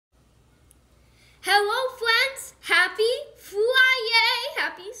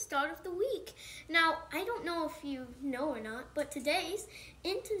start of the week. Now, I don't know if you know or not, but today's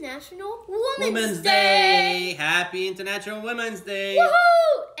International Women's Day. Happy International Women's Day.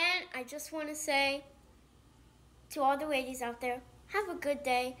 Woohoo! And I just want to say to all the ladies out there, have a good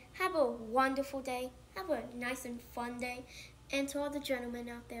day. Have a wonderful day. Have a nice and fun day. And to all the gentlemen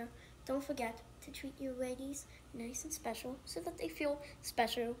out there, don't forget to treat your ladies nice and special so that they feel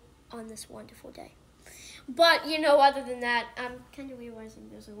special on this wonderful day. But, other than that, I'm kind of realizing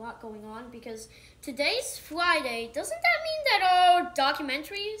there's a lot going on because today's Friday. Doesn't that mean that our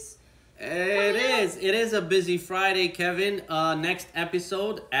documentaries? It is. It is a busy Friday, Kevin. Next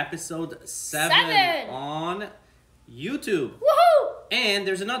episode 7 on YouTube. Woohoo! And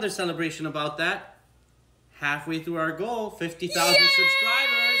there's another celebration about that. Halfway through our goal, 50,000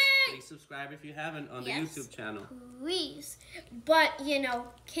 subscribers. Please subscribe if you haven't on the YouTube channel. Please. But,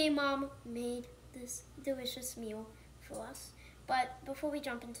 K-Mom made this delicious meal for us. But before we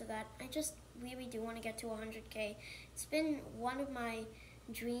jump into that, I just really do want to get to 100K. It's been one of my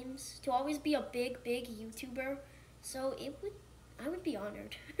dreams to always be a big YouTuber. So I would be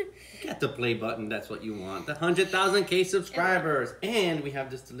honored. Get the play button. That's what you want. The 100,000K subscribers. And we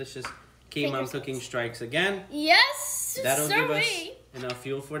have this delicious K-Mom cooking strikes again. Yes, that'll give us enough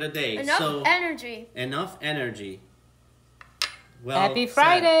fuel for the day. Enough energy. Enough energy. Well, Happy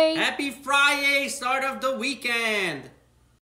Friday. Happy Friday, start of the weekend.